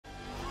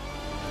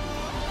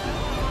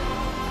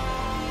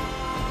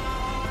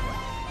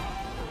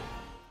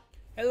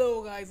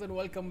guys, and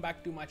welcome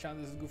back to my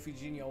channel. This is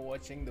GoofyG and you're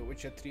watching The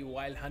Witcher 3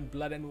 Wild Hunt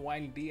Blood and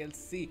Wild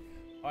DLC.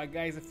 Alright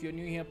guys, if you're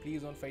new here,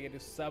 please don't forget to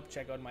sub,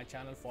 check out my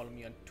channel, follow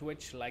me on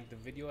Twitch, like the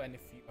video, and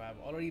if you have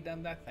already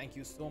done that, thank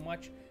you so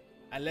much.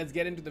 And let's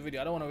get into the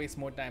video. I don't want to waste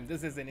more time.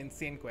 This is an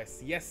insane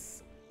quest.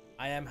 Yes,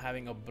 I am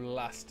having a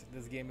blast.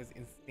 This game is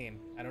insane.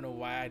 I don't know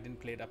why I didn't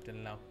play it up till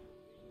now.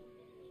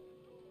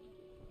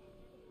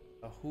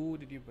 Who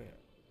did you bring?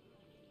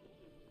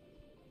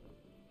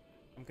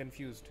 I'm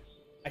confused.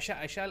 I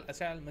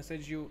shall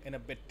message you in a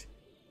bit.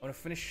 I want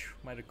to finish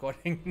my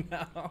recording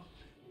now.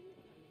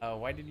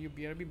 Why did you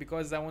BRB?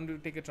 Because I want to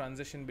take a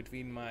transition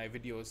between my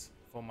videos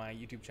for my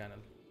YouTube channel.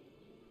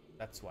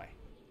 That's why.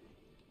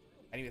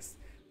 Anyways,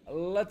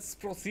 let's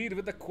proceed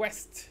with the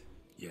quest.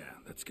 Yeah,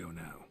 let's go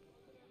now.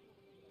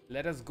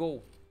 Let us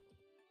go.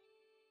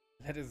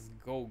 Let us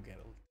go,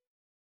 Geralt.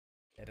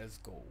 Let us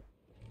go.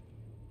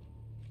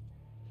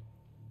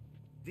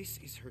 This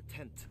is her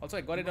tent. Also,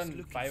 I got it on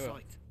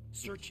Fiverr.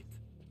 Search it.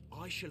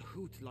 I shall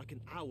hoot like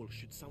an owl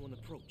should someone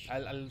approach.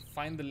 I'll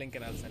find the link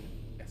and I'll send it.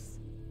 Yes,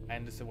 I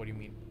understand what you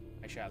mean.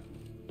 I shall.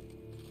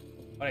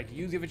 Alright,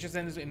 use your Witcher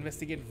sense to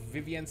investigate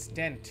Vivian's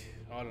tent.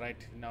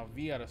 Alright, now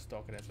we are a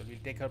stalker as well. We'll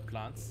take her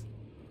plants.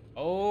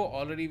 Oh,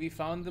 already we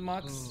found the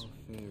marks.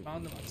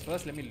 Found the marks.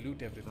 First, let me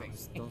loot everything.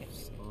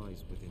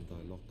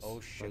 Oh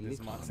shit,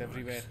 there's marks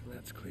everywhere.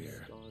 That's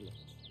clear.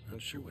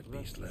 Not sure what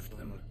beast left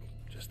them.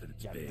 Just that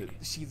it's big.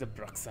 She's a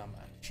Bruxa,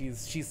 man.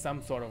 She's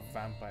some sort of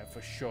vampire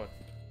for sure.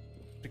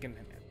 Freaking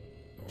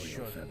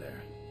Oriole feather.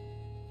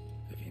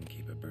 Vivian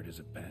keep a bird as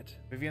a pet.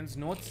 Vivian's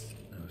notes.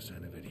 No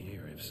sign of it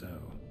here, if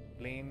so.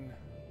 Plain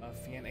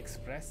Fian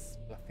Express.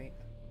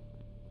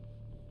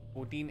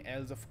 14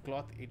 ells of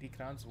cloth, 80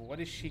 crowns. What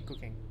is she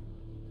cooking?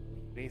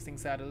 Racing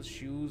saddles,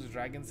 shoes,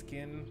 dragon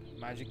skin,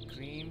 magic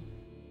cream.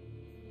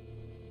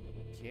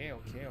 Okay.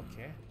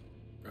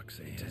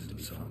 Bruxa tend to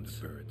be fond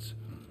of birds.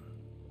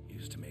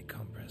 Used to make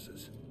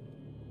compresses.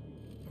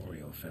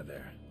 Oriole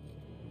feather.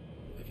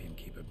 Vivian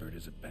keep a bird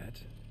as a pet?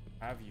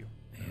 Have you?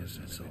 Yes,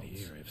 that's it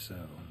here, if so.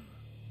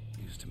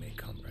 Used to make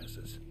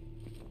compresses.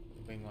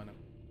 Going on.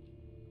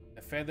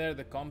 The feather,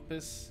 the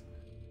compass.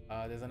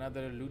 There's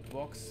another loot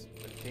box.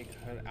 We'll take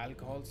her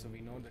alcohol so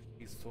we know that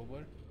she's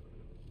sober.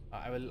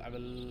 I will.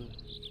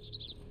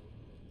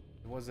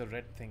 There was a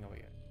red thing over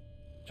here.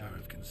 Jar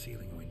of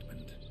concealing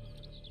ointment.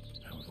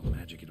 Powerful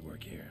magic at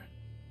work here.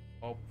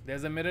 Oh,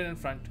 there's a mirror in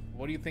front.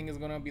 What do you think is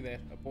gonna be there?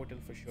 A portal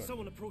for sure.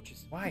 Someone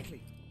approaches. Why?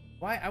 Quickly.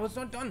 Why? I was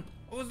not done.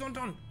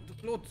 The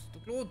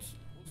clothes.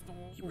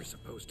 You were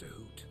supposed to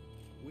hoot.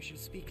 We shall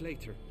speak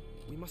later.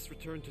 We must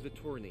return to the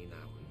tourney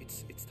now.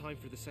 It's time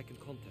for the second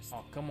contest.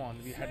 Oh, come on.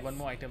 We had one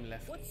more item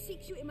left. What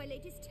seeks you in my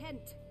latest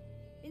tent?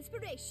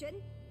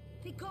 Inspiration?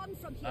 Be gone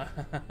from here.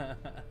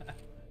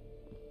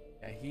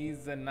 Yeah,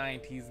 he's a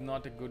knight. He's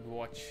not a good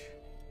watch.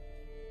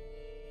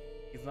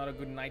 He's not a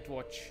good night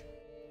watch.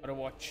 Or a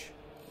watch.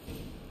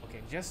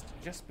 Okay,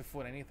 just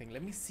before anything,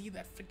 let me see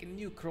that freaking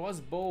new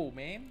crossbow,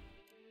 man.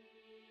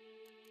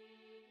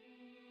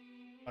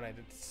 Alright,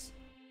 it's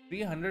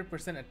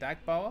 300%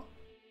 attack power.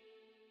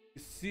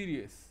 You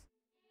serious?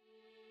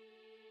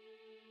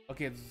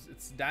 Okay,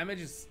 its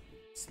damage is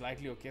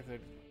slightly okay,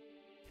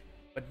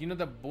 but you know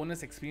the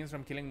bonus experience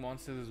from killing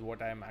monsters is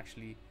what I'm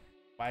actually.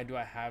 Why do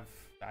I have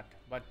that?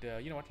 But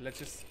you know what? Let's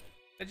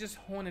just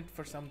hone it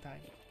for some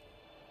time.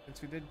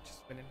 Since we did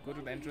just win it, go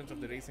to the entrance of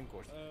the racing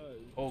course.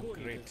 Oh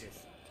great!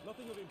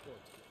 Nothing of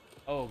import.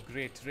 Oh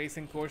great!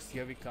 Racing course,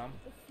 here we come.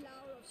 The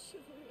flower of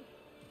chivalry.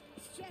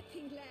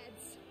 Strapping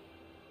lads.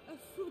 A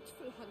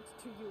fruitful hunt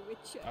to you,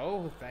 Witcher.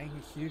 Oh, thank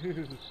you.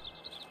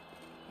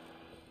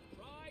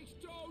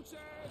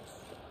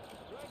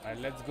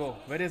 Alright, let's go.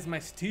 Where is my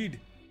steed?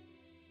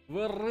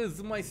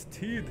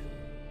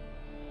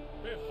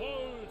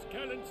 Behold,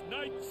 gallant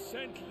knights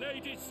and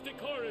ladies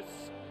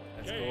decorous.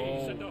 Let's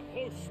Gaze go. at the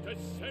host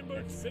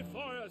assembled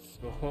before us.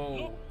 Go.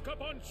 Look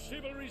upon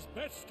chivalry's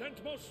best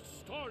and most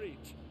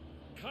storied.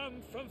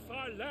 Come from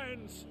far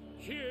lands,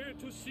 here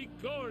to seek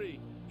glory.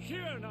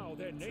 Hear now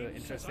their names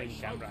interesting as I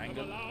shout camera them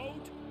angle.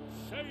 aloud.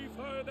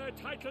 Savor their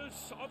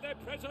titles, of their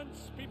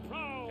presence be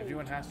proud.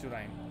 Everyone has to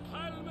rhyme.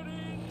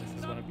 This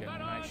is gonna be a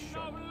nice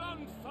shot. Of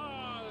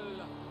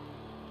Longfall,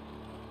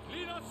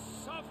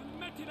 Linus of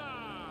Metina,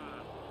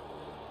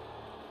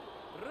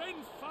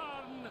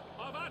 Rainfarn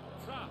of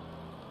Atra,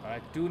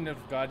 Alright, 2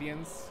 Nerf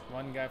Guardians,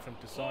 1 guy from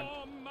Toussaint.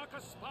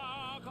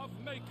 Makaspark of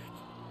Mecht,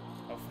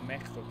 Of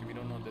Mech, okay, we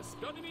don't know this.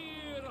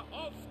 Donimir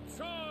of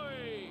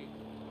Troy,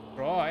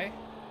 Troy?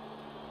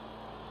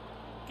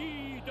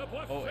 Guy de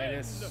Boisfen, Oh, it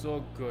is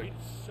so good. in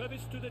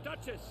service to the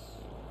Duchess,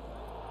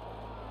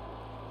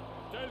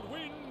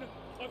 Delwyn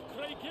of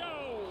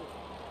Craigiau,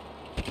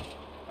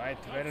 Alright,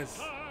 where is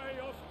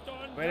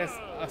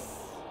Dondal, us?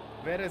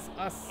 Where is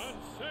us?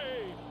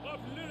 Ansay of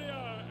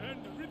Lyria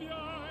and Rivia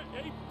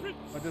a prince.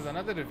 Oh, there's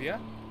another Rivia.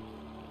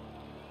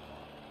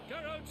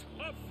 Geralt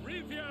of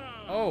Rivia.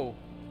 Oh,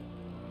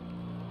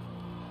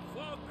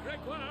 For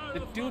Gregoire the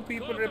 2 of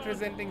people Gordon,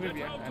 representing let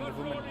Rivia out and the a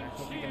woman. I roaring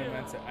hope you can cheer.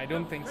 answer. I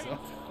don't think so. Great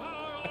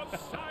power of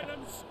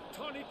silence,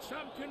 Tawny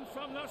champion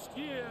from last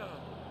year.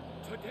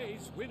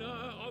 Today's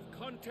winner of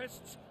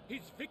contests,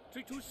 his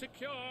victory to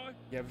secure.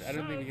 Yeah, I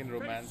don't think we can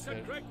romance her.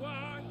 her.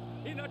 Gregoire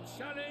in a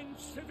challenge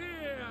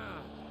severe.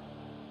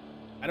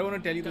 I don't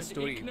want to tell you the Does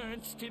story.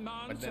 Ignorance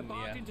demands but then, a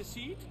bard in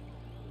deceit?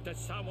 Does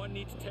someone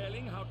need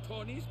telling how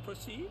tourneys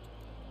proceed?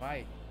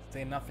 Why?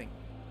 Say nothing.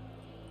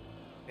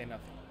 Say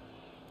nothing.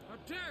 How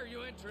dare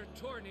you enter a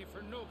tourney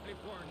for nobly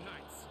born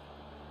knights?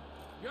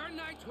 Your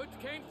knighthood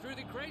came through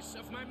the grace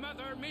of my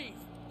mother, Meath,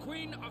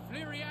 Queen of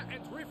Lyria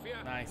and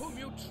Rifia, Nice. whom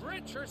you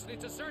treacherously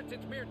deserted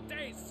mere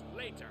days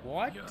later.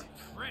 What? Your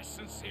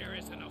presence here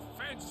is an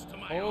offense to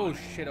my Oh honor.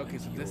 shit, okay,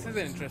 so this is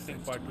an interesting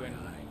part to end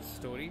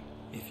story.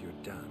 If you're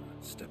done,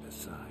 step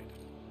aside,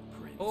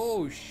 Prince.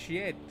 Oh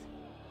shit.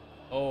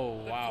 Oh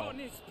wow. The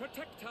tourney's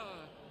protector,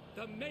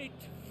 the mate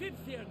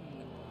Vivian,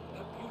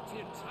 the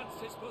beauty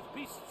entrances both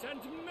beasts and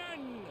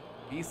men.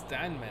 Beast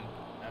and men.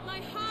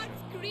 My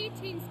heart's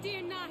greetings,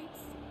 dear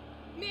knights.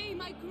 May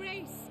my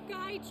grace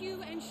guide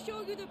you and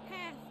show you the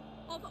path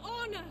of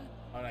honor,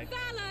 Alright.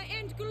 valor,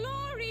 and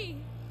glory.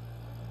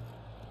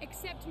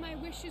 Accept my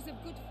wishes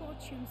of good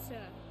fortune,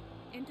 sir,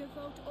 and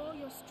devote all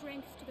your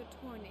strength to the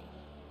tourney,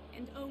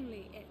 and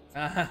only it.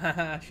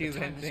 She's The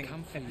time has hinting.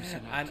 come for you, Sir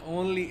Knight. And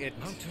only it.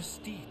 Mount your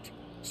steed.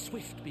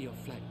 Swift be your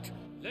flight.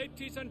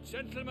 Ladies and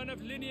gentlemen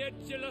of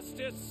lineage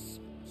illustrious,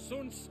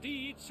 soon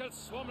steeds shall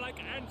swarm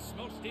like ants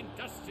most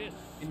industrious.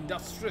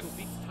 Industrious. To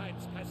beat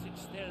time's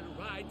passage they'll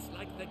ride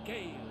like the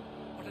gale.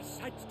 What a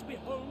sight to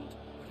behold,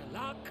 what a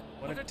lark,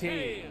 What what, a a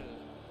tale. tale.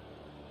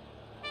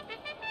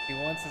 She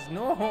wants us.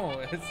 No,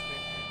 it's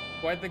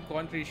quite the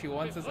contrary. She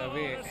wants us Before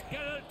away. us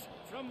Geralt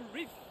from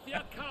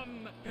Rithia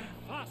come,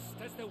 fast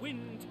as the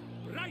wind,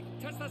 bright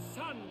as the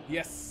sun.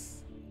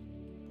 Yes.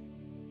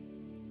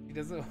 He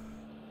does.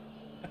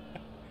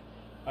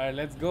 Alright,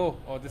 let's go.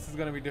 Oh, this is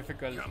gonna be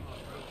difficult.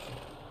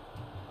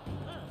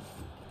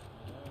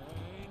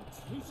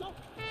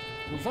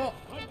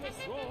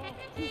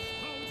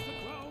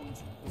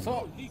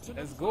 So,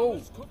 let's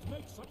go.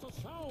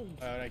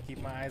 Alright,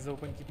 keep my eyes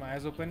open. Keep my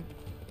eyes open.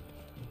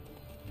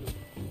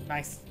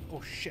 Nice.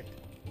 Oh shit.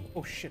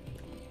 Oh shit.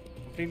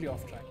 Completely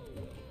off track.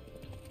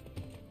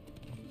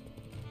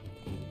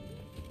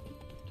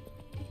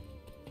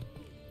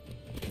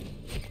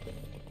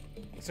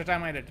 Extra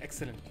time I did.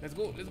 Excellent. Let's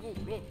go. Let's go.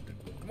 Bro.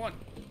 Come on.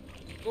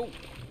 Go.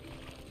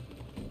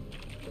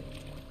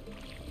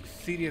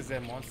 Serious, they're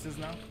monsters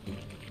now.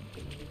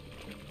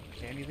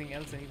 Okay, anything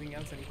else? Anything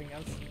else? Anything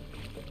else?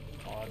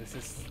 Oh, this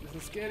is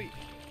scary.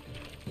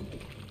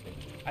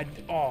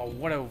 Oh,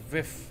 what a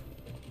whiff.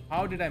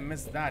 How did I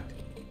miss that?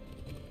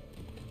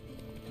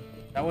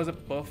 That was a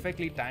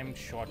perfectly timed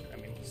shot. I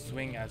mean,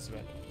 swing as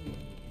well.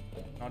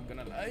 Not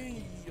gonna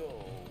lie.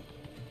 Yo.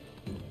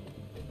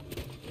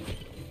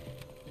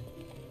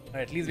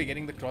 Alright, at least we're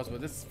getting the crossbow.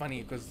 This is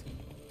funny because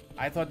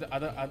I thought the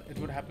other it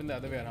would happen the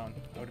other way around.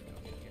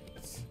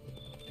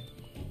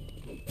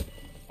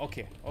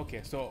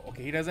 Okay, so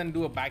he doesn't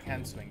do a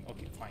backhand swing.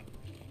 Okay, fine.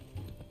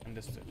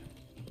 Understood.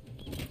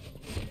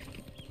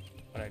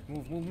 Alright,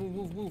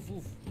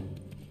 move.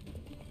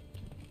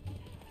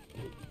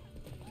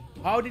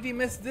 How did he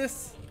miss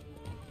this?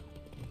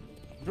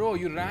 Bro,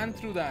 you ran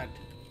through that.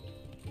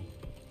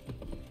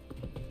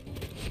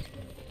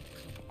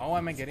 How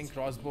am I getting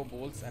crossbow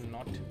bolts and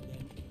not...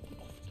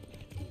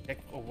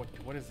 Oh,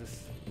 what is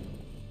this?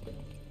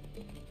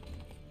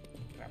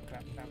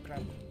 Crap.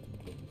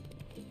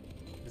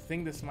 You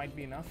think this might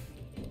be enough?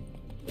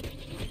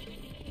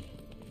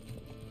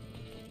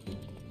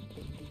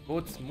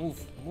 Boats, move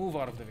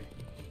out of the way.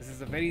 This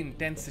is a very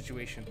intense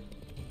situation.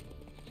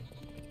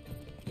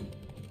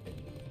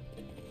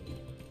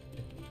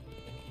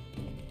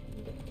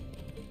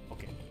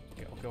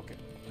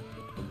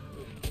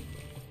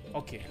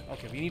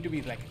 Okay, we need to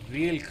be like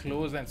real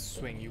close and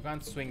swing. You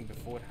can't swing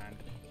beforehand.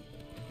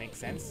 Makes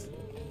sense.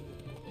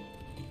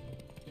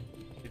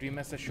 Did we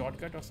miss a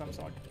shortcut of some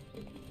sort?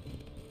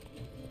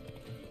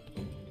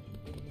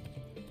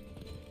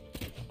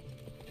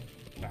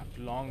 Crap,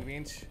 long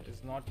range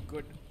is not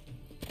good.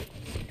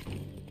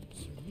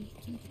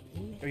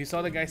 Oh, you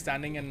saw the guy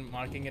standing and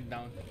marking it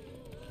down.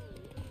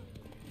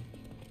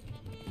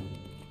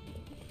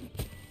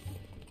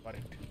 Got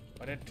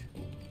it.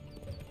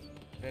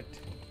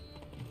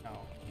 Now,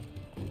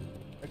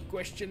 the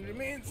question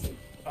remains.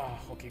 Ah,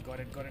 okay, got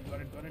it.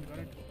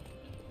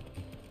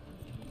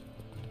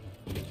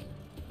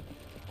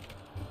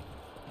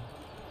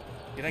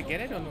 Did I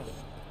get it or no?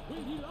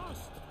 Will he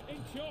last?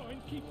 Endure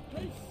and keep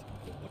pace.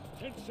 What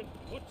tension,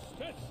 what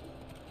stress.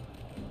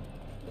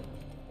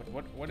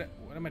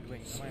 What am I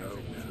doing? Slow down.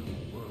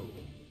 Whoa.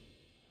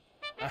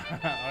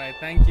 Alright,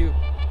 thank you.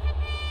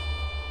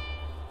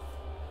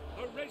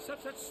 A race of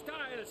such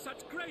style,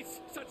 such grace,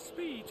 such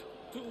speed.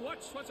 To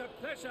watch was a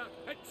pleasure,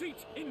 a treat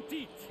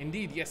indeed.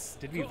 Indeed, yes.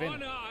 Did we To win?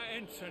 honor our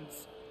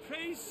entrance,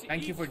 praise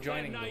Thank you each for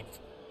joining, fair night.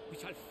 We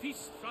shall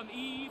feast from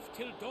eve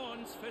till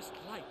dawn's first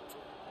light.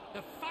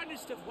 The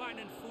finest of wine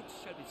and food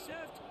shall be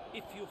served.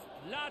 If you've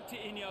blood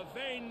in your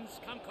veins,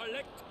 come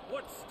collect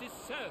what's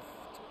deserved.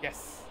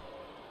 Yes.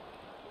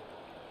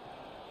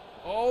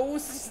 Oh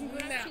snap!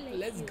 Congratulate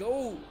Let's you.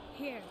 go.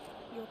 Here,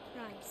 your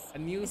price. A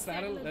new a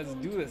saddle? saddle Let's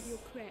adorned do with this. Your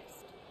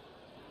crest.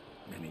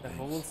 Many The thanks.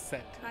 whole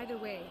set. By the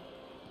way,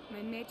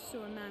 my mate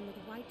saw a man with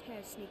white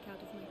hair sneak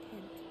out of my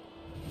tent.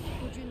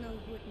 Would you know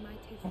who it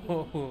might have been?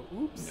 Oh,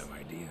 oops. No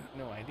idea.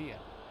 No idea.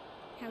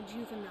 How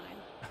juvenile.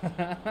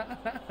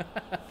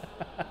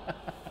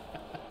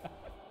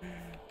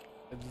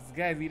 This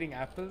guy's eating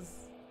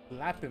apples.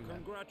 Lap him, man.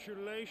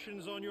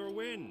 Congratulations on your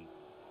win.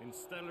 In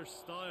stellar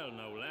style,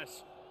 no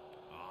less.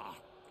 Ah,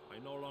 I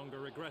no longer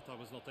regret I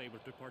was not able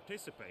to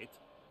participate.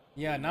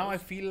 Yeah, now I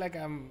feel like We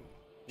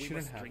shouldn't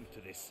must have. drink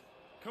to this.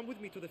 Come with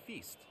me to the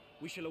feast.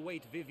 We shall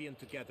await Vivian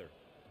together.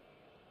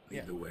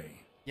 Lead the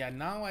way. Yeah,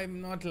 now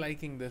I'm not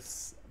liking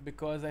this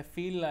because I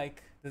feel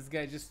like this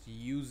guy just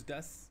used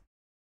us.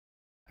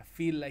 I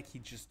feel like he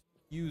just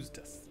used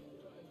us.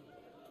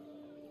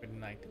 Good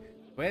night.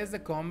 Where's the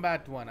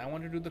combat one? I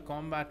want to do the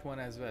combat one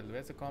as well.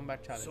 Where's the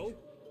combat challenge? So,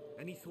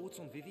 any thoughts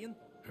on Vivian?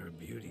 Her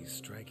beauty's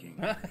striking.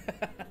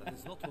 That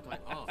is not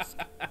what I asked.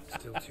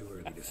 Still too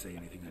early to say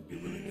anything I'd be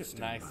willing to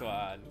stand Nice by.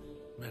 one.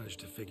 Managed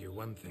to figure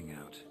one thing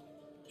out.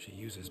 She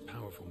uses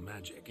powerful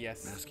magic,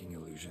 Yes. masking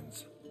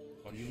illusions.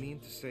 You mean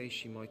to say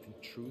she might in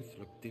truth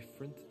look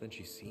different than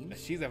she seems?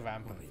 She's a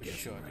vampire Only for guessing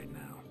sure. right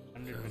now.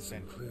 100%. Found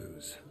some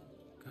clues.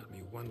 Got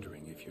me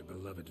wondering if your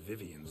beloved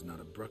Vivian's not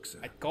a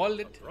Bruxa. I called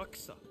it.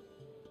 Bruxa?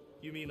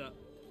 You mean a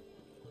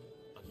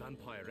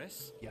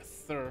vampiress? Yes,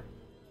 sir.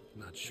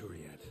 Not sure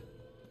yet.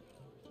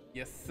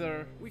 Yes,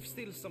 sir. We've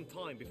still some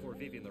time before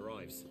Vivian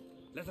arrives.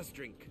 Let us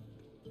drink.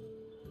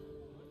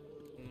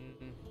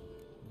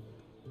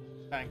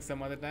 Thanks,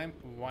 some other time.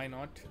 Why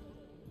not?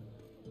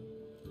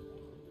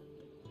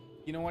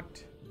 You know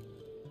what?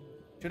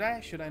 Should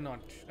I? Should I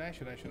not? Should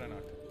I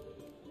not?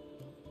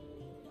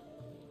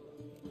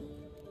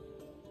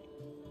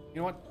 You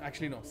know what?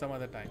 Actually, no. Some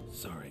other time.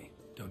 Sorry,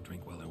 don't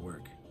drink while I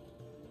work.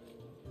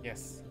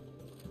 Yes.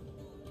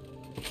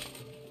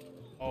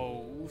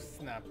 Oh,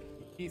 snap.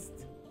 He's...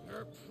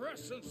 Your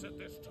presence at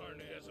this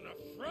tourney is an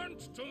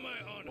affront to my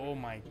honor. Oh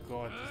my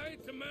god. I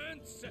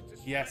demand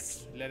satisfaction.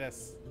 Yes, let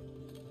us.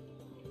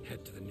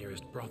 Head to the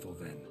nearest brothel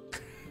then.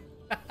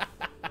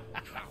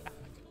 Coward.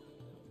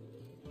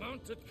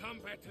 Mounted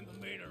combat in the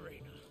main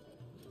arena.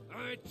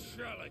 I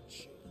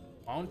challenge you.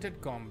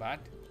 Mounted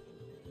combat.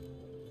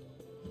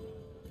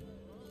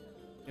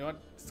 You know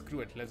what? Screw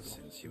it. Let's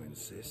go. Since you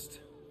insist,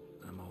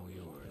 I'm all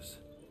yours.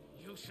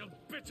 You shall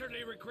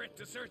bitterly regret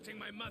deserting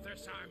my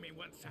mother's army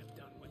once I'm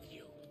done with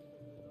you.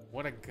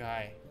 What a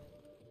guy.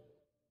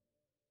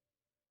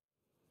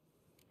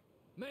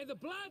 May the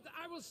blood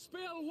I will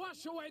spill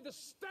wash away the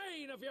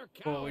stain of your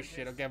Oh cowardice.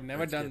 shit. Okay, I've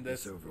never Let's done get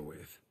this. over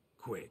with.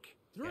 Quick.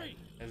 3,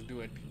 Let's do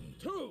it.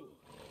 2,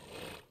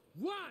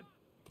 1.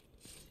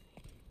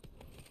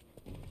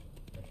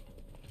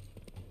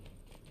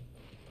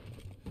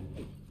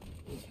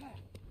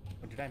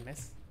 Oh, did I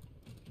miss?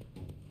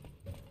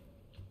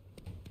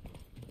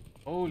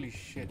 Holy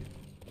shit.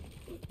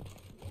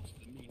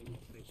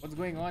 What's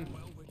going on?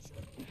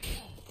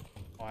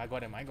 Oh, I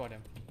got him.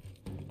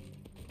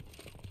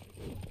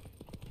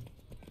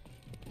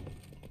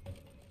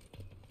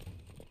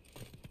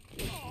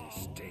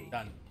 Mistake.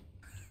 Done.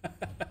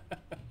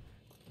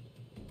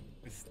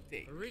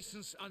 Mistake. For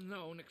reasons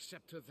unknown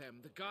except to them,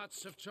 the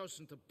gods have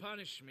chosen to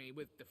punish me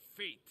with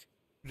defeat.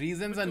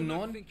 Reasons Do not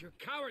unknown? think your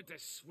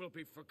cowardice will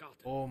be forgotten.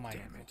 Oh my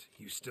Damn it.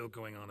 You still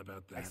going on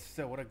about I that?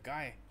 swear, what a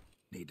guy.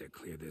 Need to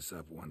clear this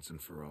up once and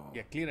for all.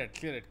 Yeah, clear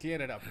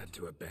it up. Had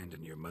to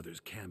abandon your mother's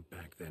camp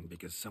back then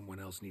because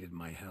someone else needed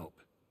my help.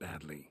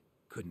 Badly.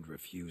 Couldn't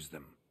refuse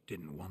them.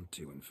 Didn't want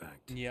to, in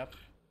fact. Yep.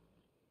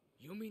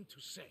 You mean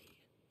to say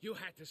you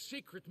had a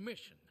secret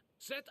mission,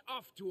 set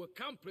off to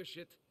accomplish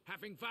it,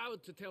 having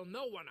vowed to tell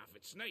no one of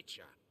its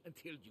nature,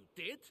 until you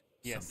did?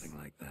 Yes. Something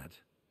like that.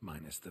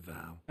 Minus the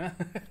vow.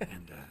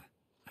 And,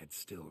 I'd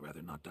still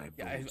rather not divulge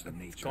Yeah, the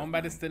nature combat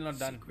of my is still not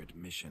done. secret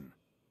mission.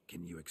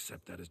 Can you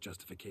accept that as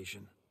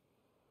justification?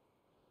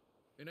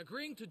 In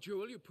agreeing to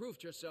duel, you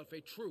proved yourself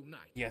a true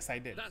knight. Yes, I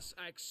did. Thus,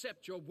 I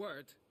accept your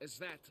word as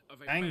that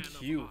of a Thank man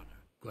you. of honor.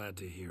 Glad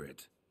to hear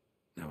it.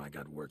 Now I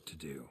got work to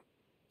do.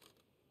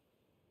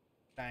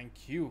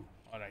 Thank you.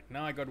 Alright,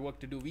 now I got work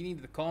to do. We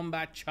need the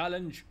combat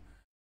challenge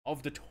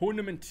of the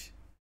tournament.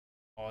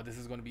 Oh, this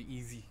is gonna be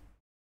easy.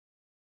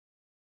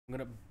 I'm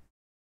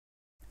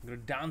gonna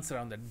dance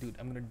around that dude.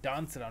 I'm gonna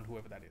dance around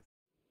whoever that is.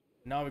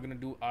 Now we're gonna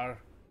do our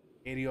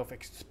area of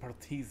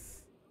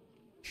expertise.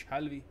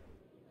 Shall we?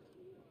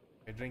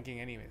 We're drinking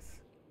anyways.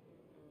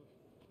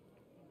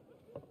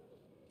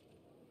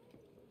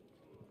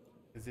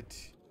 Is it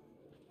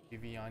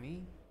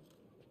Viviani?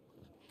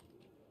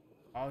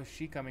 How is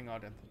she coming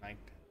out at the night?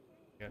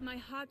 Yeah. My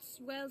heart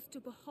swells to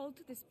behold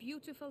this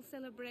beautiful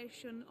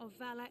celebration of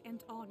valor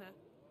and honor,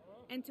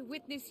 and to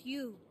witness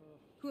you,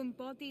 who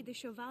embody the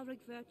chivalric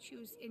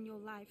virtues in your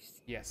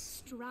lives, Yes,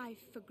 strive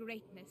for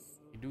greatness.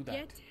 you do that.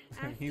 Yet,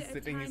 after He's a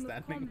sitting, he's time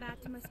of standing.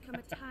 combat must come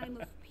a time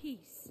of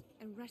peace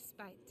and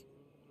respite.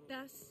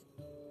 Thus,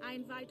 I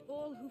invite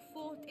all who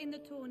fought in the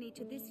tourney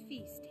to this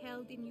feast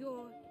held in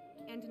your,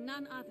 and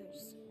none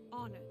other's,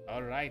 honor.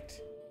 Alright.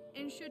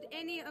 And should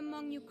any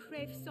among you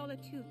crave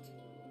solitude,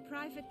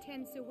 private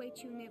tents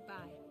await you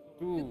nearby.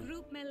 Ooh. The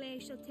group melee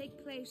shall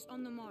take place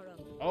on the morrow.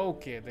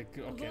 Okay, okay,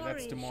 that's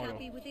Glory tomorrow. shall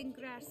be within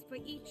grasp for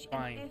each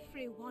Fine. and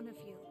every one of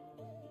you.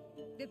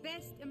 The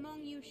best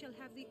among you shall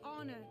have the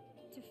honor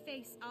to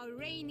face our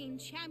reigning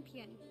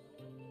champion,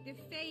 the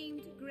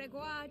famed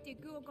Gregoire de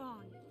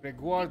Gourgon.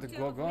 Gregoire de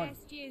victor of Gourgon.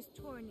 last year's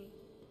tourney.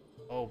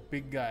 Oh,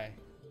 big guy.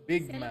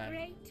 Big man.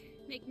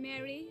 Celebrate, make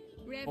merry,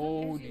 revel as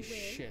Holy you will.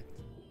 shit.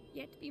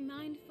 Yet be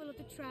mindful of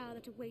the trial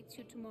that awaits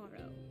you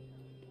tomorrow.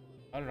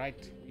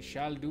 Alright, we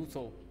shall do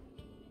so.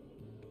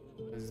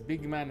 This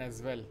big man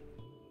as well.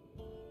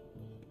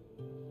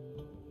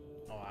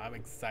 Oh, I'm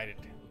excited.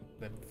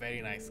 The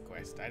very nice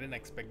quest. I didn't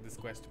expect this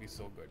quest to be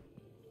so good.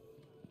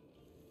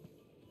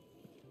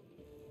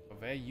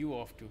 But where are you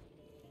off to?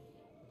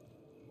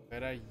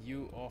 Where are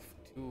you off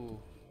to?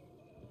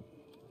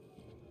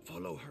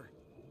 Follow her.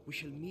 We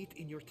shall meet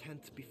in your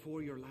tent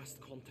before your last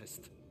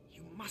contest.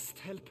 You must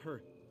help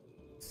her.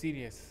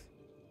 Serious?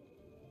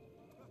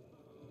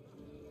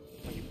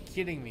 Are you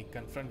kidding me?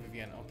 Confront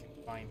Vivian. Okay,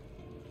 fine.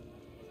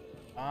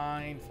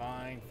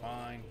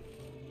 Fine.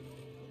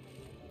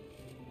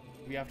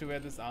 We have to wear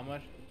this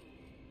armor.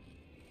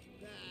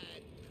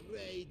 That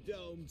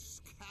grey-domed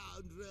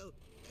scoundrel,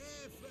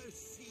 ever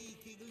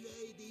seeking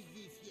Lady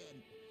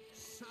Vivian.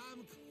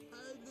 Some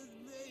kind of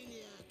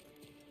maniac.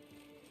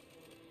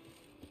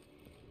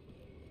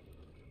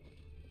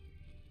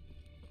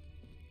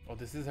 Oh,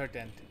 this is her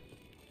tent.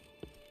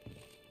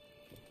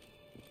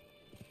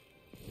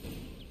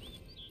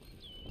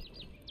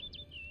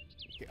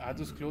 Okay, are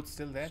those clothes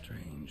still there?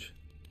 Strange.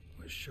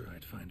 Was sure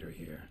I'd find her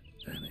here.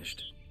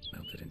 Vanished.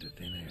 Melted into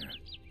thin air.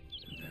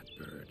 And that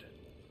bird.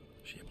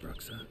 She a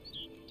Bruxa?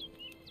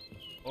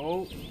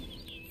 Oh,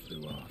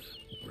 Flew off.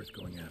 Worth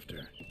going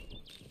after.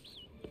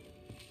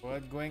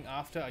 worth going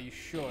after. Are you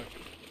sure?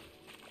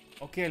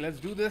 Okay, let's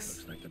do this.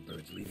 Looks like the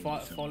bird's leading me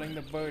Following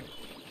the somewhere. bird.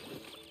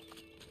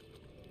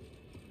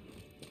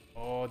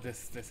 Oh,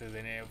 this is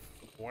in a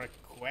what a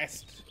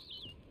quest.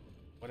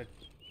 What a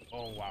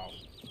oh wow.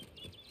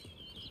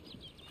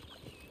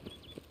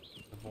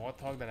 The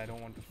warthog that I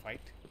don't want to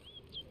fight.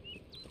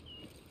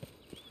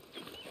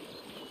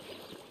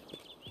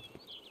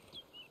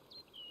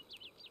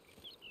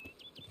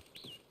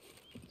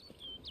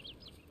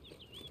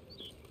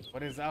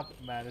 What is up,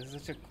 man? This is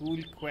such a cool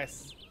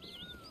quest.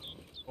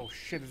 Oh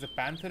shit, there's a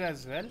panther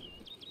as well?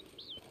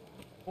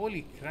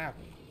 Holy crap.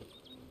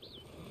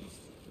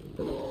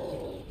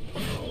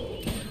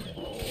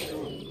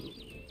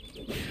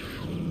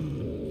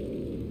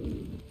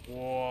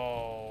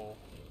 Whoa.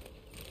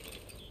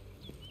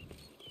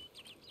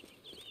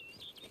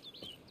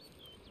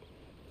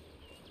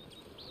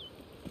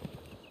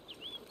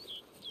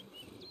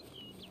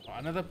 Oh,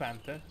 another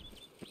panther,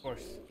 of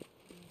course.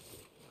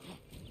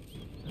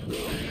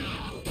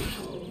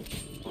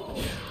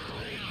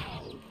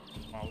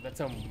 Wow, that's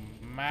a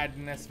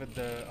madness with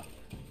the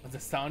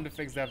sound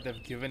effects that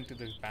they've given to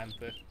the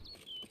panther.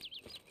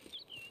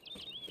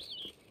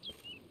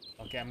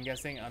 Okay, I'm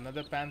guessing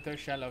another panther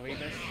shall await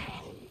us.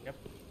 Yep.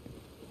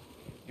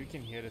 You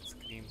can hear it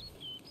scream.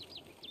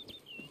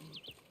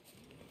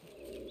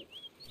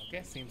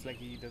 Okay, seems like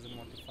he doesn't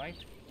want to fight.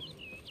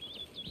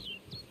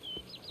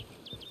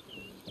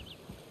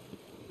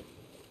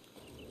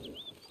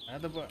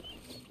 Another bird.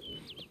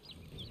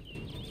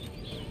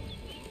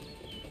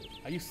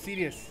 Are you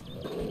serious?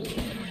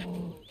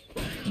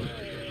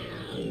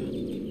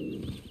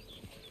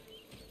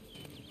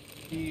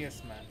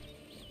 Serious, man.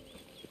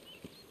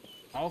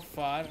 How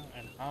far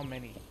and how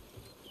many?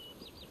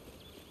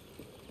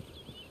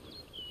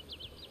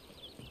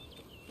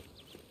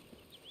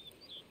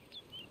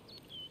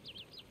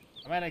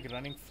 Am I like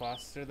running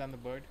faster than the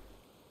bird?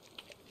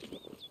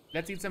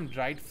 Let's eat some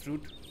dried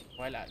fruit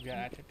while we are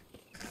at it.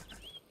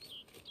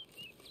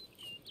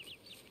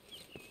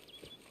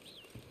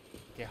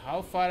 Okay,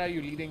 how far are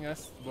you leading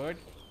us, bird?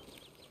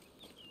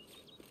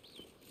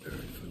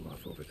 Bird flew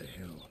off over the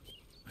hill.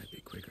 Might be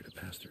quicker to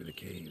pass through the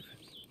cave.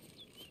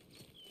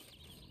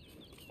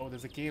 Oh,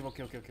 there's a cave.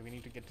 Okay. We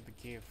need to get to the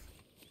cave.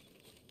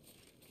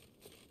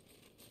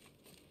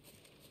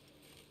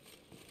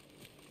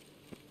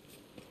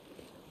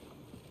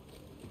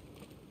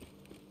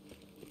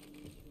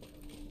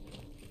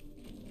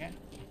 Okay.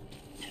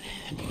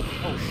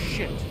 Oh,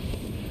 shit.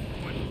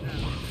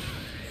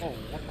 Oh,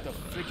 what the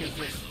frick is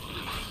this?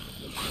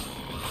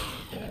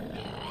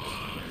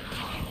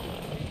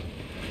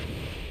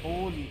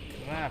 Holy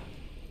crap.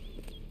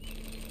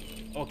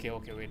 Okay,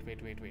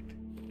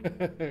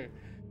 wait.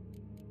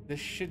 This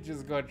shit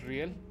just got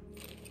real.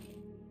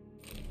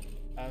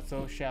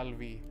 So shall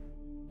we?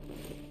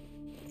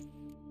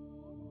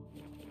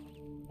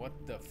 What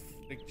the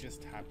frick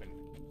just happened?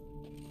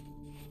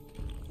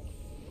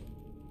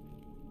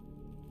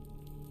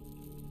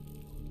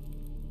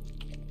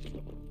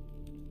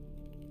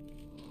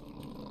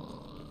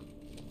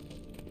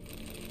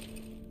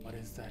 What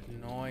is that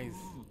noise?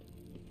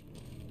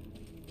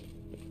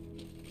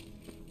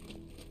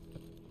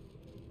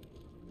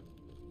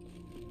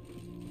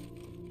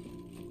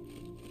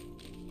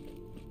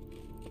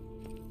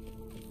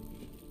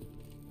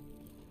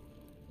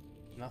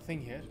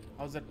 Nothing here?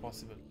 How's that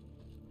possible?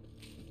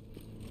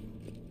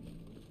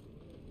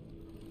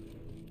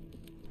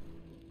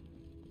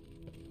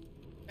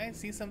 I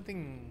see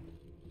something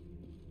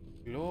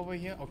glow over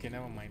here. Okay,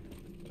 never mind.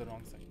 The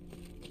wrong side.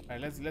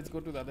 Alright, let's go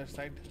to the other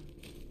side.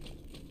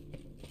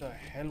 What the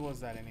hell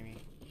was that enemy?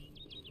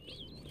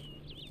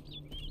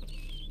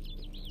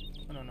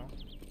 Oh, no.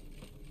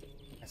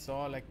 I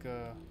saw like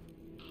a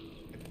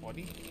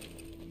body.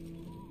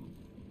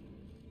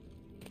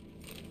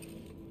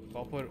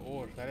 Copper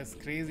ore. That is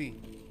crazy.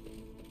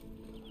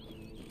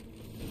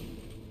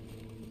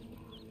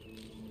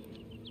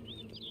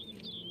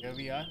 Here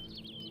we are.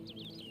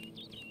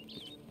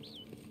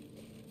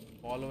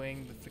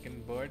 Following the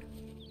freaking bird.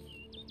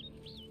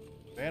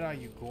 Where are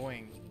you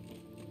going?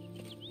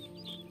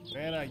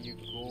 Where are you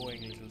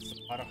going, little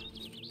sparrow?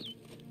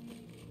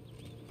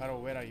 Sparrow,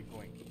 where are you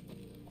going?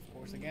 Of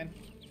course, again.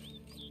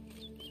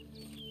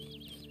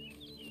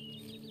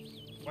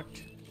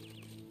 What?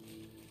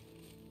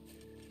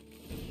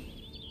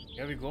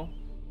 Here we go.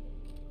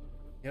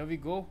 Here we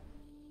go.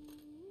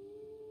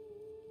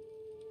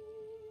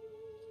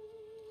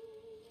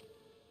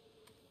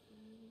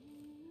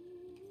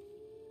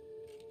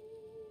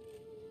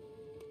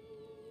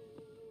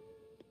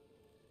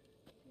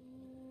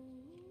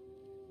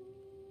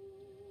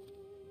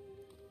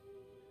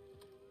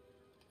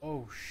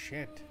 Oh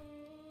shit.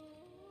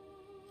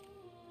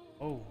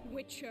 Oh.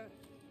 Witcher.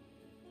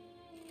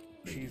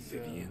 She's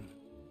Vivian.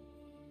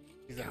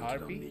 She's a Counted on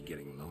harpy. me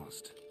getting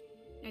lost.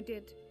 I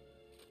did.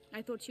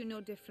 I thought you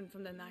no different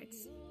from the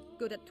knights.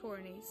 Good at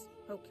tourneys,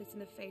 hopeless in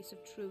the face of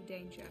true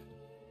danger.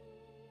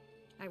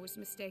 I was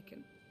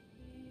mistaken.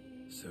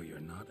 So you're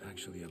not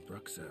actually a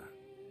Bruxa.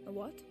 A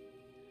what?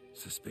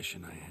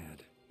 Suspicion I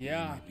had.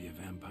 Yeah. You might be a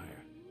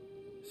vampire.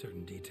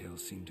 Certain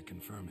details seem to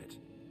confirm it.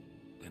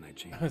 Then I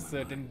changed my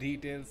Certain mind.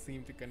 details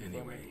seem to confirm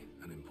Anyway,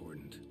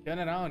 unimportant. it. Turn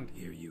around.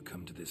 Here you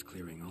come to this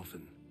clearing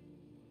often.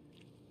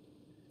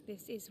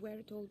 This is where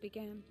it all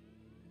began.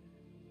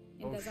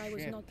 And Oh, as I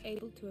was shit. not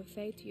able to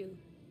evade you,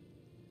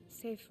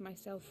 save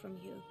myself from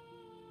you,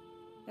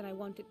 then I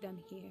want it done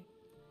here.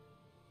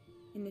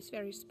 In this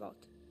very spot.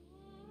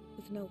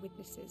 With no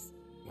witnesses.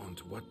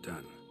 Want what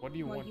done? What do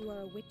you While want? you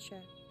are a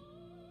witcher.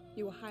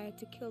 You were hired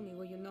to kill me,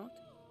 were you not?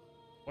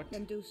 What?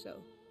 Then do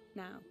so,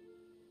 now.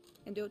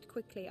 And do it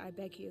quickly, I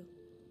beg you.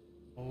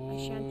 Oh. I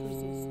shan't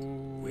resist.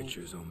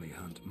 Witchers only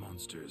hunt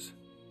monsters.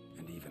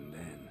 And even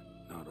then,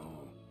 not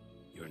all.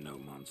 You're no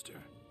monster.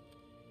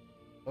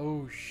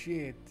 Oh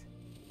shit.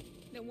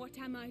 Then what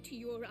am I to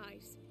your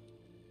eyes?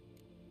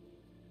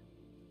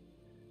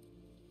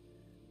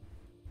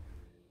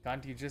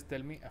 Can't you just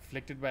tell me?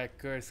 Afflicted by a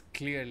curse,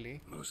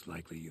 clearly. Most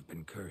likely you've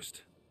been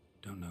cursed.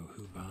 Don't know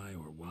who by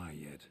or why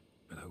yet,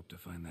 but hope to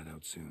find that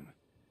out soon.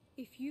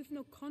 If you've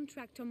no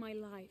contract on my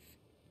life,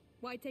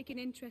 why take an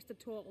interest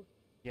at all?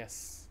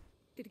 Yes.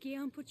 Did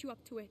Guillaume put you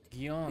up to it?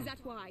 Guillaume. Is that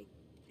why?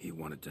 He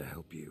wanted to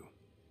help you.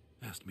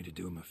 Asked me to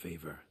do him a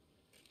favor.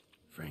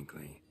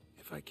 Frankly,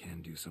 if I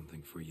can do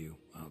something for you,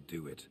 I'll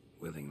do it,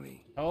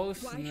 willingly. Oh Why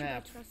should I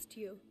snap. trust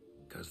you?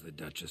 'Cause the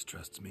Duchess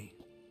trusts me?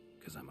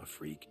 'Cause I'm a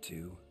freak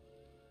too?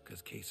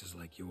 'Cause cases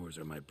like yours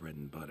are my bread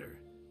and butter?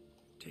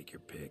 Take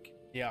your pick.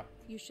 Yeah.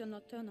 You shall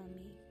not turn on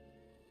me.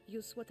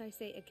 Use what I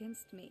say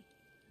against me.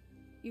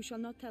 You shall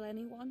not tell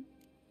anyone?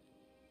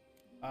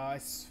 I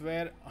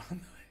swear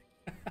on.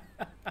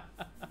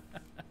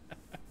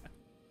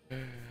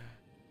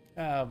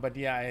 But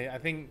yeah, I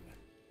think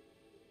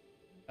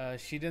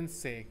she didn't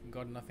say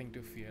got nothing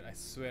to fear. I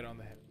swear on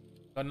the head.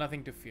 Got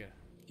nothing to fear.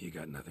 You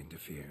got nothing to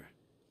fear.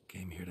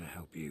 Came here to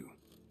help you,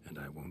 and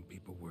I won't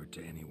beep a word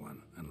to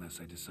anyone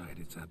unless I decide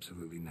it's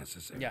absolutely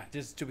necessary. Yeah,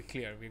 just to be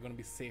clear, we're gonna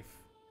be safe.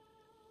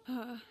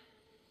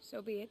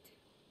 So be it.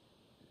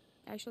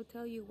 I shall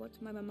tell you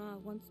what my mama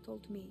once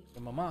told me.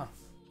 Your mama.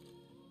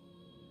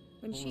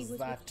 When Who she was was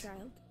that? with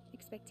child,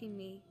 expecting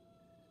me,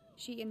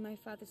 she and my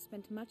father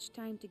spent much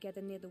time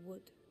together near the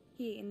wood,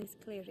 here in this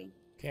clearing.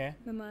 Okay.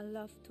 Mama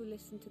loved to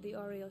listen to the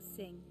orioles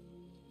sing.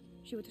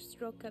 She would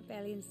stroke her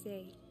belly and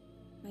say,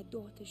 "My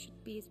daughter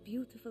should be as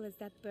beautiful as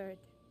that bird.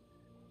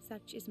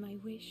 Such is my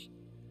wish."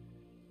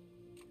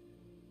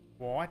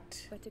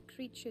 What? But a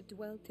creature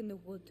dwelt in the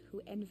wood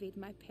who envied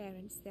my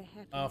parents their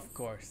happiness. Of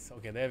course.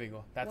 Okay, there we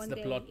go. That's One the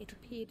day plot. it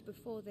appeared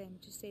before them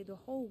to say the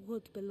whole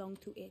wood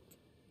belonged to it,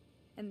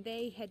 and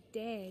they had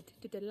dared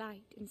to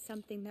delight in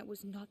something that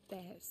was not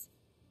theirs.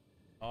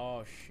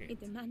 Oh shit. It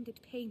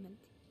demanded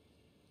payment.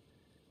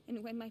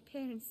 And when my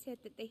parents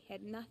said that they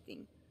had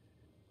nothing,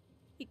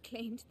 it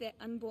claimed their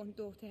unborn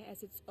daughter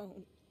as its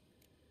own.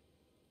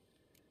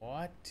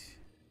 What?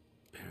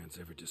 Parents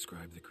ever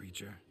describe the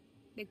creature?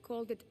 They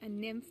called it a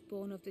nymph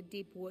born of the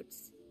deep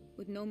woods,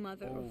 with no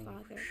mother or Oh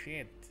father.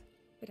 shit.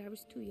 But I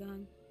was too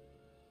young,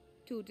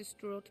 too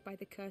distraught by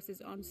the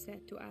curse's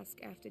onset to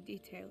ask after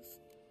details.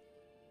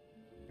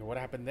 Okay, what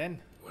happened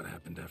then? What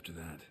happened after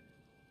that?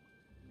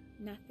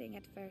 Nothing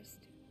at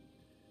first.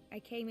 I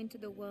came into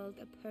the world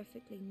a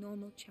perfectly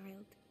normal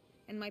child,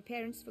 and my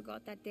parents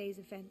forgot that day's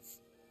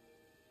events.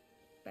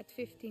 But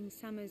 15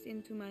 summers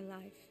into my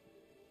life,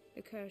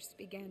 the curse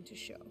began to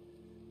show.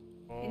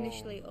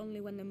 Initially only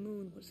when the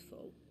moon was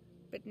full.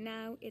 But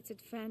now it's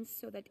advanced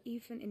so that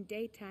even in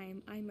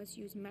daytime I must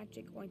use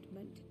magic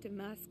ointment to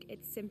mask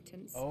its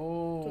symptoms to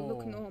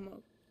look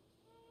normal.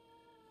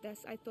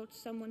 Thus I thought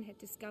someone had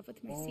discovered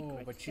my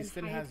secret but she and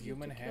still hired has you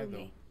human to hair kill though.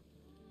 me.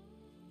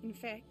 In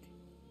fact,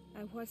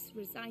 I was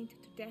resigned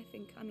to death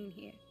in coming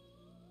here.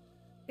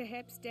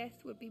 Perhaps death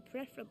would be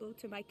preferable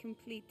to my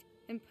complete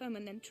and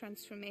permanent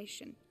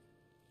transformation.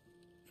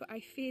 For I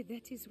fear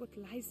that is what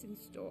lies in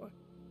store.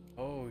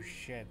 Oh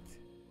shit.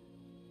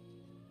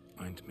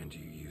 Ointment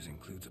you use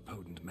includes a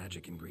potent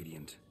magic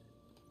ingredient.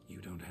 You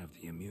don't have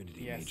the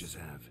immunity mages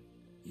have.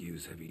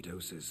 Use heavy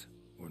doses,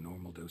 or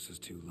normal doses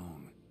too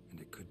long, and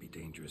it could be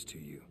dangerous to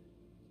you.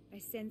 I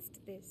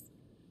sensed this.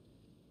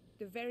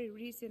 The very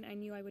reason I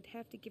knew I would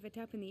have to give it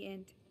up in the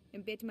end,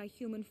 and bid my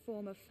human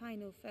form a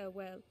final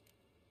farewell.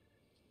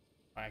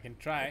 I can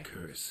try. A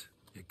curse.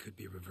 It could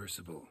be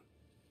reversible.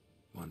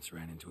 Once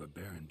ran into a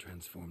baron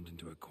transformed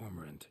into a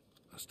cormorant,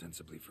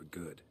 ostensibly for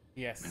good.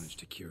 Yes. Managed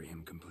to cure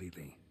him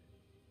completely.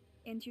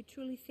 And you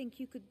truly think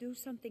you could do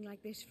something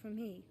like this for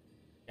me?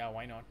 Yeah,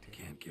 why not?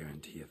 Can't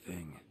guarantee a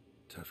thing.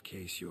 Tough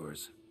case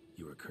yours.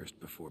 You were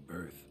cursed before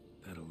birth.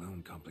 That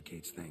alone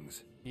complicates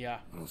things. Yeah.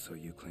 Also,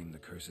 you claim the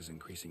curse is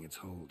increasing its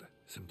hold.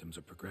 Symptoms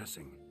are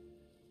progressing.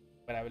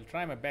 But I will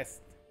try my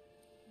best.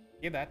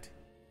 Hear that?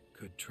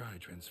 Could try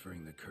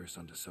transferring the curse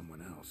onto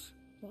someone else.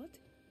 What?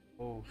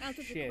 Oh, Out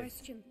of shit. the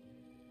question.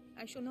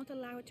 I shall not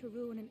allow it to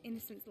ruin an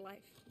innocent's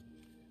life.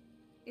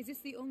 Is this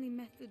the only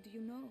method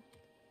you know?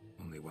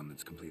 Only one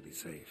that's completely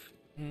safe.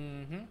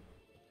 Mm-hmm.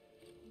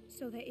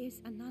 So there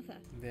is another.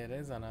 There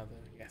is another,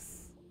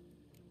 yes.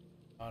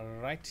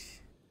 Alright.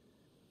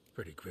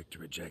 Pretty quick to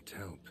reject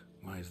help.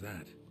 Why is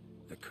that?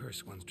 The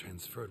curse once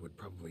transferred would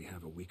probably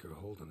have a weaker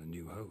hold on the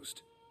new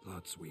host.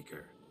 Lots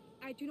weaker.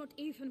 I do not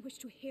even wish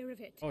to hear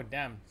of it. Oh,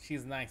 damn.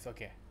 She's nice.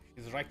 Okay.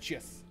 She's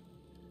righteous.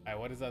 Alright,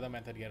 what is the other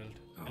method, Geralt?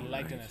 All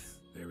Enlighten right. us.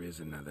 There is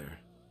another.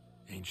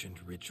 Ancient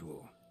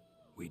ritual.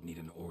 We'd need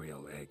an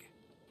Oriole egg.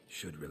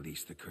 Should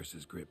release the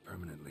curse's grip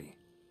permanently.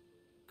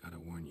 Gotta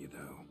warn you,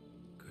 though.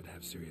 Could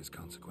have serious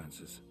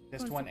consequences.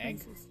 Just one egg?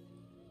 Consequences?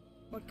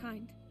 What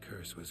kind?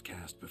 Curse was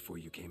cast before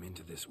you came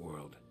into this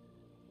world.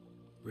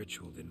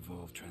 Ritual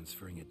involved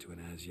transferring it to an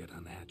as-yet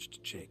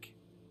unhatched chick.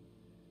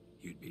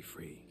 You'd be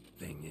free.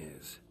 Thing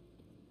is,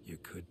 you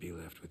could be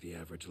left with the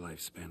average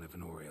lifespan of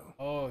an Oriole.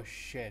 Oh,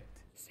 shit.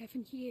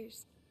 7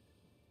 years.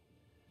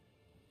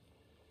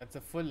 That's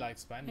a full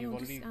lifespan. I You've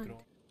already understand. grown.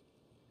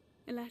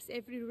 Alas,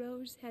 every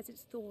rose has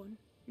its thorn,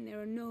 and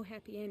there are no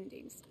happy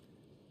endings.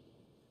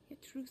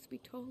 Yet, truth be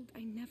told,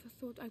 I never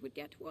thought I would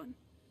get one.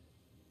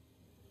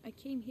 I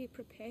came here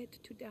prepared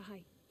to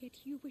die,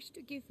 yet you wish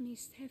to give me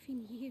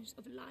 7 years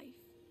of life.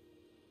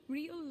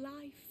 Real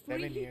life, 7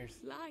 free years.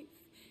 life.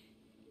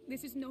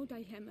 This is no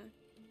dilemma.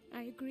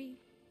 I agree.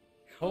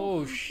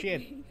 Oh,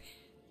 shit.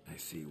 I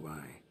see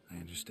why. I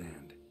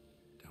understand.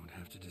 Don't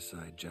have to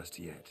decide just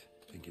yet.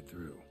 Think it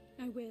through.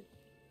 I will.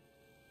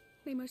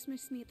 They must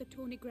miss me at the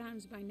tourney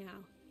grounds by now.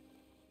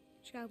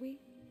 Shall we?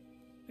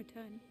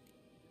 Return.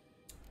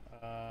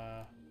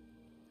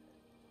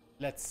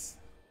 Let's.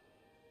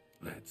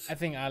 Let's. I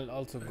think I'll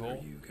also But go. Are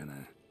you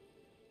gonna...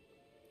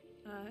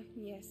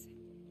 Yes.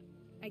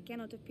 I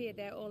cannot appear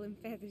there all in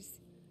feathers.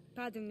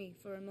 Pardon me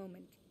for a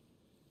moment.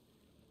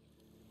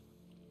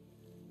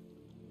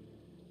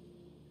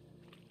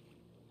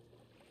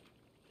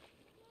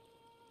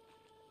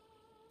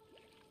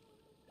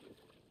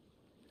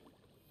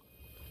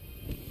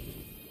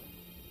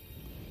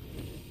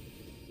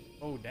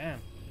 Oh, damn.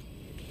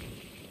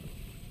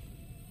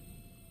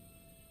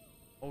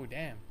 Oh,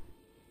 damn.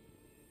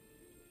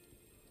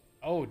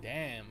 Oh,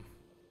 damn.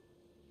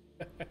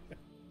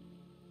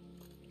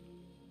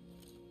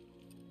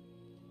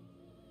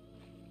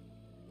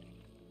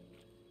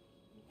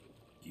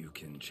 You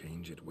can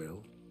change at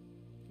will?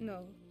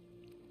 No,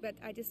 but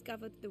I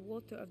discovered the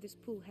water of this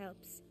pool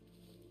helps.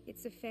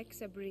 Its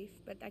effects are brief,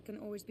 but I can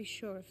always be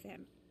sure of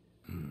them.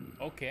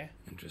 Okay.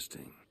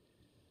 Interesting.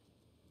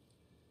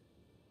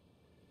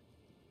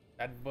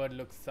 That bird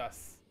looks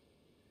sus.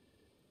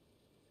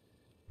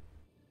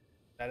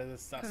 That is a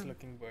sus Come.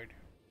 looking bird.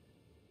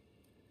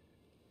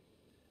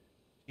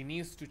 He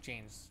needs to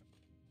change.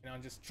 You know,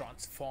 just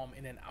transform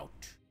in and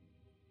out.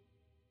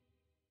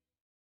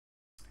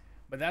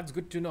 But that's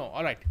good to know.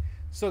 Alright.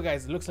 So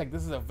guys, it looks like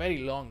this is a very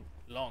long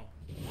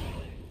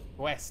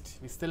quest.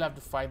 We still have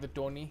to fight the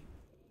tourney.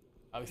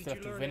 We Did still you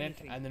have to learn win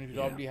anything? it. And then we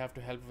Yeah. probably have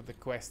to help with the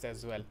quest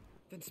as well.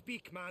 Then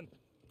speak, man.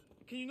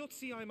 Can you not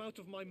see I'm out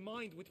of my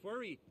mind with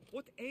worry?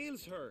 What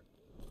ails her?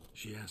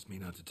 She asked me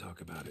not to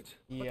talk about it.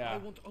 But Yeah. I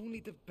want only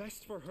the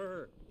best for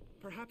her.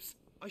 Perhaps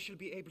I shall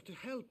be able to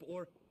help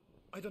or,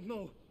 I don't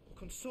know,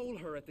 console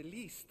her at the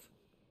least.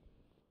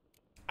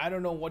 I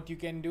don't know what you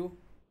can do.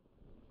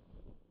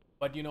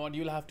 But you know what?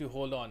 You'll have to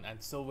hold on.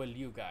 And so will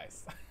you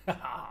guys.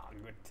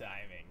 Good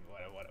timing.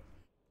 What a.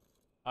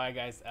 Alright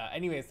guys.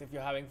 Anyways, if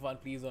you're having fun,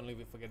 please don't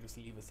forget to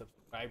leave a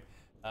subscribe.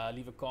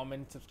 Leave a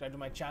comment. Subscribe to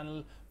my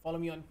channel. Follow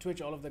me on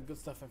Twitch. All of that good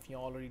stuff. If you're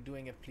already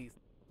doing it, please.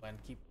 And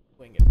keep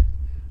doing it.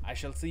 I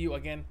shall see you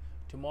again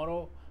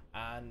tomorrow.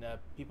 And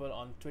people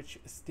on Twitch,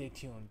 stay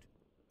tuned.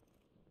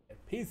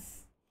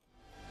 Peace.